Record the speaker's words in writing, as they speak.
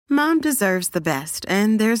Mom deserves the best,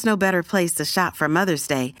 and there's no better place to shop for Mother's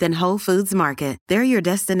Day than Whole Foods Market. They're your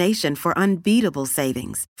destination for unbeatable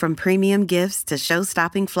savings, from premium gifts to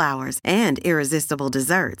show-stopping flowers and irresistible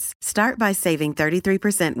desserts. Start by saving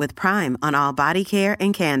 33% with Prime on all body care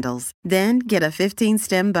and candles. Then get a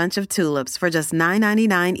 15-stem bunch of tulips for just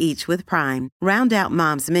 $9.99 each with Prime. Round out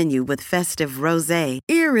Mom's menu with festive rosé,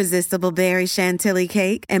 irresistible berry chantilly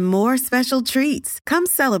cake, and more special treats. Come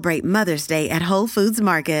celebrate Mother's Day at Whole Foods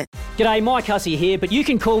Market. G'day, Mike Hussey here, but you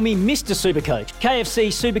can call me Mr. Supercoach. KFC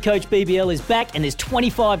Supercoach BBL is back and there's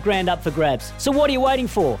 25 grand up for grabs. So what are you waiting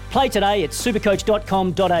for? Play today at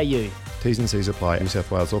supercoach.com.au. T's and C's apply. New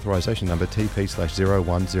South Wales authorisation number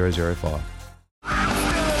TP/01005.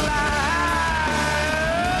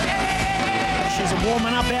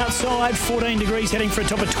 Warming up outside, 14 degrees, heading for a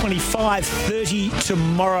top of 25, 30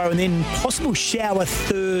 tomorrow, and then possible shower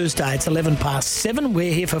Thursday. It's 11:07.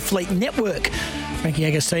 We're here for Fleet Network. Frankie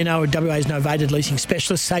Agostino, WA's novated leasing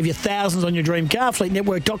specialist. Save you thousands on your dream car.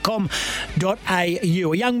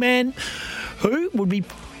 FleetNetwork.com.au. A young man who would be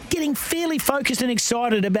getting fairly focused and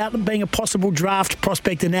excited about being a possible draft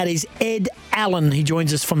prospect, and that is Ed Allen. He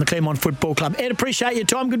joins us from the Claremont Football Club. Ed, appreciate your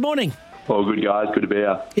time. Good morning. Well, good guys. Good to be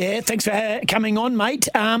here. Yeah, thanks for coming on, mate.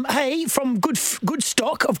 Hey, from good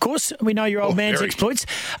stock, of course. We know your old man's exploits.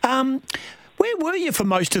 Where were you for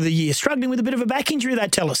most of the year? Struggling with a bit of a back injury, they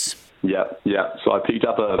tell us. Yeah. So I picked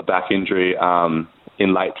up a back injury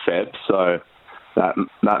in late Feb, so that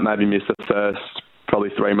made me miss the first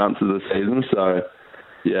probably 3 months of the season. So,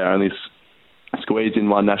 yeah, only squeezed in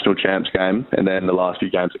one national champs game and then the last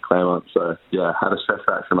few games at Claremont. So, yeah, had a stress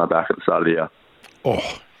fracture in my back at the start of the year. Oh,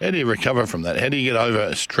 how do you recover from that? How do you get over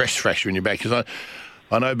a stress fracture in your back? Because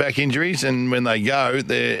I know back injuries, and when they go,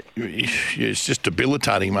 it's just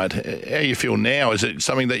debilitating, mate. How do you feel now? Is it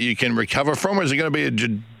something that you can recover from, or is it going to be a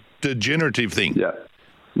degenerative thing? Yeah.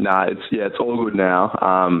 No, it's all good now.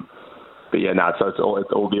 So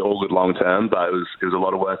it'll be all good long term, but it was a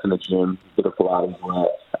lot of work in the gym, a bit of Pilates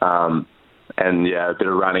work, and yeah, a bit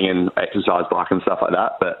of running and exercise bike and stuff like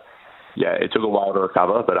that. But yeah, it took a while to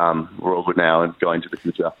recover, but we're all good now and going to the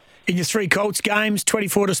future. In your 3 Colts games,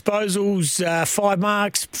 24 disposals, 5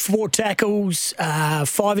 marks, 4 tackles,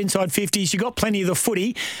 5 inside 50s. You got plenty of the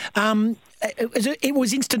footy. It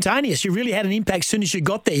was instantaneous. You really had an impact as soon as you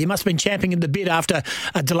got there. You must have been champing at the bit after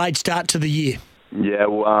a delayed start to the year. Yeah,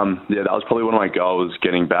 well, that was probably one of my goals,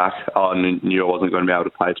 getting back. I knew I wasn't going to be able to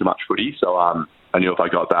play too much footy, so I knew if I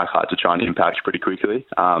got back, I had to try and impact pretty quickly.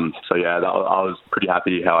 I was pretty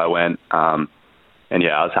happy how I went. I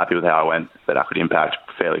was happy with how I went, that I could impact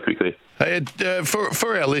fairly quickly. Hey,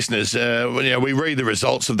 for our listeners, we read the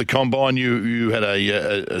results of the combine. You had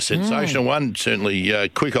a sensational one, certainly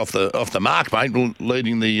quick off the mark, mate,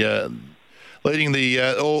 leading the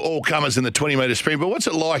all comers in the 20-metre sprint. But what's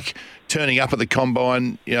it like turning up at the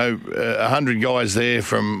combine? 100 guys there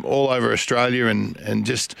from all over Australia, and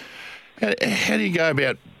just how do you go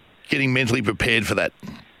about getting mentally prepared for that?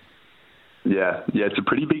 Yeah, it's a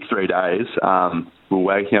pretty big 3 days. We're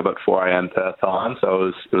waking up at 4 a.m. Perth time, so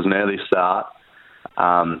it was an early start.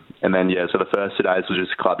 So the first 2 days was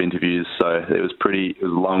just club interviews, so it was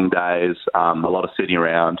long days, a lot of sitting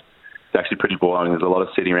around. It's actually pretty boring. There's a lot of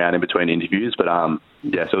sitting around in between interviews, but so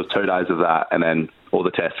it was 2 days of that, and then all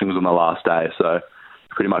the testing was on the last day, so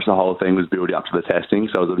pretty much the whole thing was building up to the testing,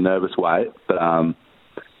 so it was a nervous wait, but and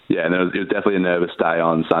it was definitely a nervous day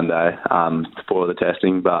on Sunday for the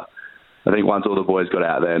testing, but I think once all the boys got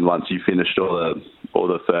out there and once you finished all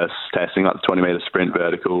the first testing, like the 20-metre sprint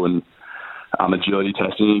vertical and agility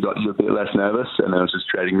testing, you got a bit less nervous, and then it was just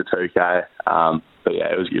treading the 2K.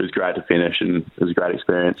 It was great to finish, and it was a great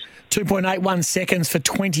experience. 2.81 seconds for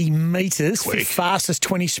 20 metres, the fastest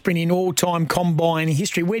 20 sprint in all-time combine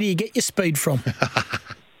history. Where do you get your speed from?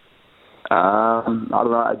 I don't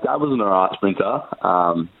know. Dad was an alright sprinter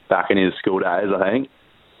back in his school days, I think.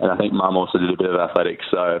 And I think Mum also did a bit of athletics,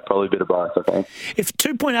 so probably a bit of both, I think. If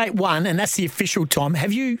 2.81, and that's the official time,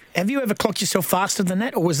 have you ever clocked yourself faster than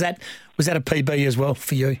that, or was that a PB as well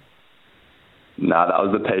for you? No, that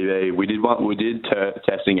was the PB. We did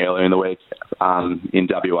testing earlier in the week in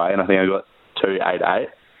WA, and I think I got 2.88.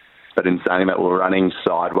 But in saying that, we were running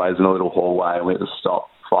sideways in a little hallway, and we had to stop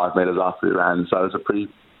 5 metres after we ran, so it was a pretty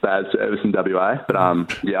bad service in WA. But I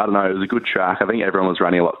don't know, it was a good track. I think everyone was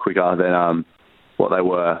running a lot quicker than what they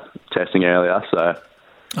were testing earlier. So,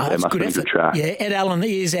 Oh, it that's must good be a effort. good track. Yeah, Ed Allen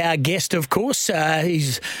is our guest, of course.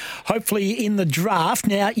 He's hopefully in the draft.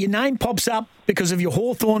 Now, your name pops up because of your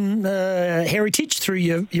Hawthorn heritage through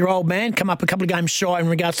your old man. Come up a couple of games shy in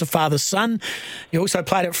regards to father-son. You also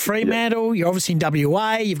played at Fremantle. Yep. You're obviously in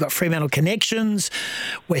WA. You've got Fremantle connections.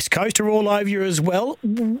 West Coast are all over you as well.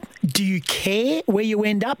 Do you care where you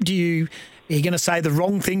end up? Are you going to say the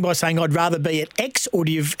wrong thing by saying I'd rather be at X, or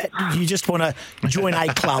do you just want to join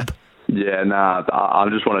a club? Yeah, I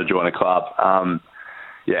just want to join a club.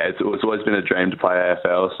 It's always been a dream to play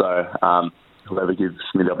AFL, so whoever gives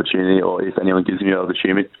me the opportunity, or if anyone gives me the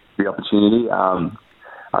opportunity,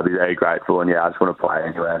 I'd be very grateful, and I just want to play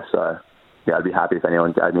anywhere, so I'd be happy if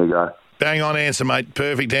anyone gave me a go. Bang on answer, mate.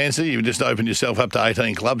 Perfect answer. You've just opened yourself up to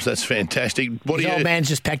 18 clubs. That's fantastic. His old man's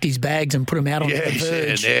just packed his bags and put them out on the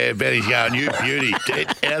verge. Yeah, bet he's going, you beauty.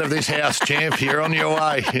 Out of this house, champ. You're on your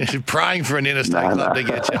way. Praying for an interstate club to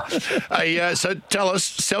get you. Hey, so tell us,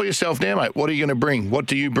 sell yourself now, mate. What are you going to bring? What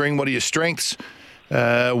do you bring? What are your strengths?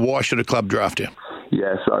 Why should a club draft you?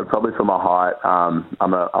 Yeah, so probably for my height, I'm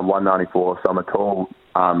 194, so I'm a tall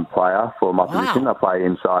player for my position. I play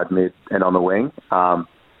inside, mid, and on the wing.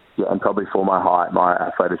 And probably for my height, my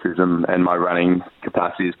athleticism and my running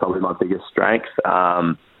capacity is probably my biggest strength.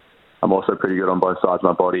 I'm also pretty good on both sides of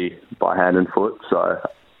my body, by hand and foot. So,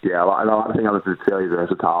 I think I'm fairly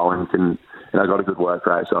versatile and I've got a good work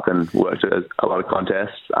rate, so I can work at a lot of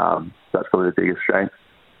contests. That's probably the biggest strength.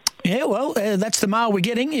 Yeah, well, that's the mail we're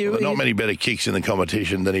getting. Not many better kicks in the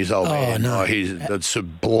competition than his old man. No. He's got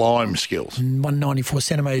sublime skills. 194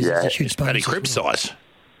 centimetres is a huge bonus. Paddy Cripps size.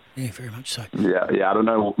 Yeah, very much so. Yeah, I don't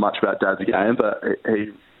know much about Dad's game, but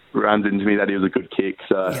he runs into me that he was a good kick.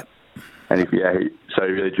 So, yep. And he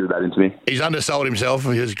really drew that into me. He's undersold himself.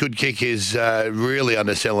 His good kick is really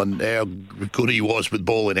underselling how good he was with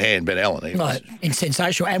ball in hand, Ben Allen. It's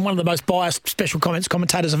sensational, and one of the most biased special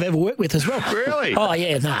commentators I've ever worked with as well. Really? Oh,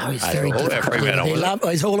 yeah, no, he's very all about Fremantle.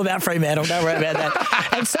 He's all about Fremantle, don't worry about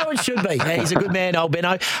that. And so it should be. He's a good man, old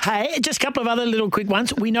Benno. Hey, just a couple of other little quick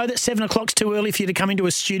ones. We know that 7 o'clock's too early for you to come into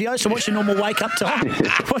a studio, so what's your normal wake-up time?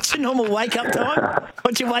 What's your wake-up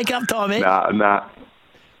time, Ed? Nah.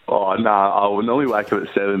 Oh, no, I would normally wake up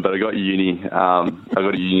at 7, but I got uni. I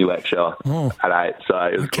got a uni lecture at 8, so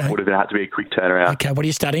it would have had to be a quick turnaround. Okay, what are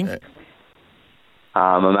you studying?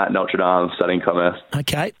 I'm at Notre Dame studying commerce.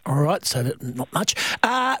 Okay, all right, so not much.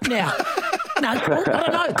 Now, I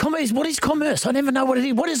don't know. Commerce. What is commerce? I never know what it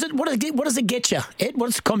is. What is it? What does it get you, Ed?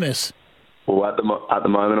 What's commerce? Well, at the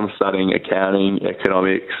moment, I'm studying accounting,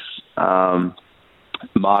 economics,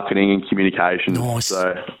 marketing, and communications. Nice.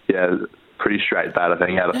 So, pretty straight bat, I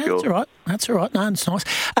think, out of school. That's all right. No, it's nice.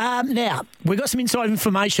 Now, we've got some inside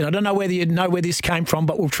information. I don't know whether you know where this came from,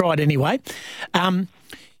 but we'll try it anyway. Come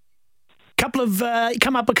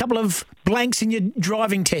up a couple of blanks in your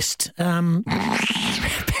driving test.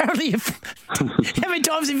 Apparently, how many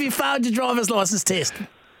times have you failed your driver's licence test?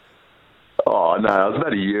 Oh, no, that was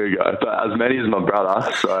about a year ago, but as many as my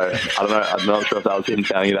brother, so I don't know. I'm not sure if that was him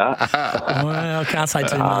telling you that. Well, I can't say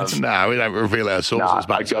too much. No, we don't reveal our sources,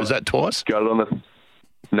 mate. Was that twice? I got it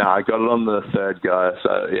on the third go,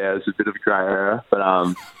 so, it's a bit of a grey area, but, I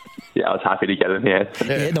was happy to get it here.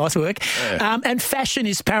 Yeah, nice work. Yeah. And fashion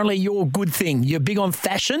is apparently your good thing. You're big on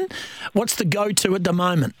fashion. What's the go-to at the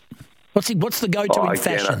moment? What's the go-to in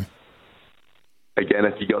fashion? Again,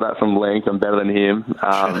 if you got that from Link, I'm better than him.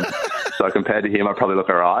 So compared to him, I probably look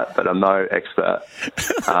all right, but I'm no expert.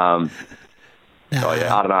 I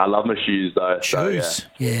don't know. I love my shoes, though. Shoes, so,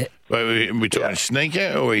 yeah. Wait, are we talking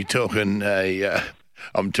sneaker, or are we talking a...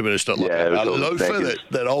 I'm to be honest, not like a loafer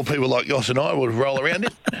that old people like Goss and I would roll around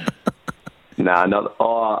in? Nah, not.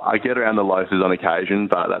 Oh, I get around the loafers on occasion,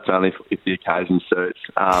 but that's only if the occasion suits.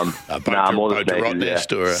 More the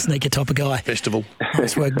sneakers. Or a sneaker type of guy. Festival.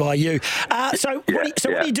 Nice work by you. What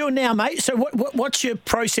are you doing now, mate? So what's your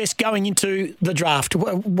process going into the draft?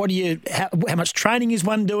 How much training is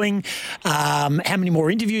one doing? How many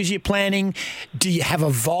more interviews are you planning? Do you have a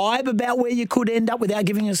vibe about where you could end up without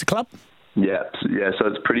giving us a club? Yeah. So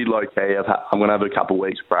it's pretty low key. I'm going to have a couple of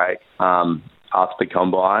weeks break after the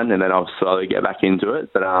combine, and then I'll slowly get back into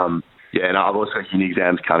it. But and I've also got uni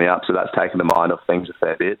exams coming up, so that's taking the mind off things a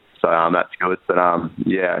fair bit. So that's good. But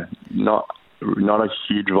not a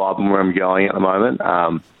huge vibe on where I'm going at the moment.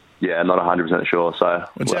 Not 100% sure. So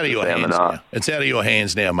it's out of your hands now. It's out of your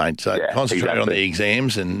hands now, mate. So concentrate on the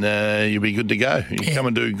exams, and you'll be good to go. You can come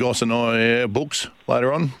and do Goss and I books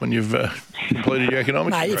later on when you've completed your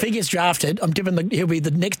economics. Mate, if he gets drafted, he'll be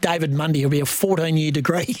the next David Mundy. He'll be a 14-year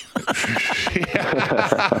degree.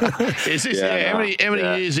 Is this how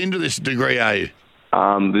many years into this degree are you?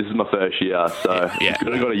 This is my first year, so I've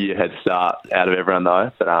got a year head start out of everyone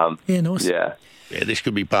though. But nice. Yeah, this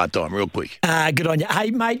could be part-time real quick. Good on you.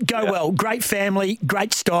 Hey, mate, go well. Great family,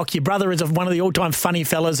 great stock. Your brother is one of the all-time funny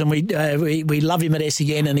fellas, and we love him at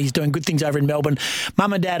SEN, and he's doing good things over in Melbourne.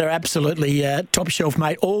 Mum and Dad are absolutely top shelf,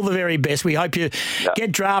 mate. All the very best. We hope you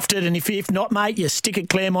get drafted, and if not, mate, you stick at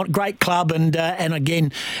Claremont. Great club, and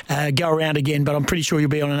again, go around again. But I'm pretty sure you'll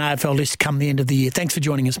be on an AFL list come the end of the year. Thanks for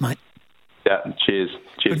joining us, mate. Yeah, cheers.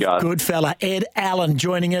 Cheers, guys. Good fella. Ed Allen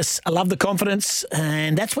joining us. I love the confidence,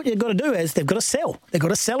 and that's what you've got to do, is they've got to sell. They've got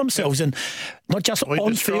to sell themselves, and not just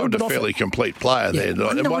on field, but a fairly complete player there.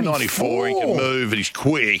 194, he can move, and he's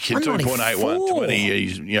quick. 2.8, 120,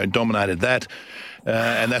 he's dominated that.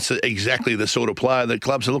 And that's exactly the sort of player that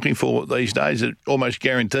clubs are looking for these days. It almost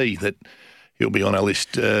guarantee that he'll be on our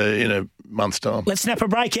list in a month's time. Let's snap a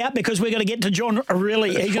break out because we're going to get to John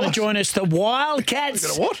Rillie. He's going to join us. The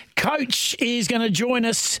Wildcats coach is going to join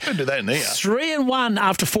us. Don't do that in there. 3-1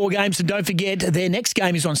 after 4 games. And don't forget, their next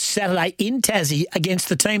game is on Saturday in Tassie against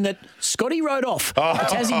the team that Scotty wrote off. The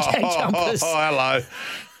Tassie Jumpers. Hello.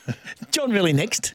 John Rillie next.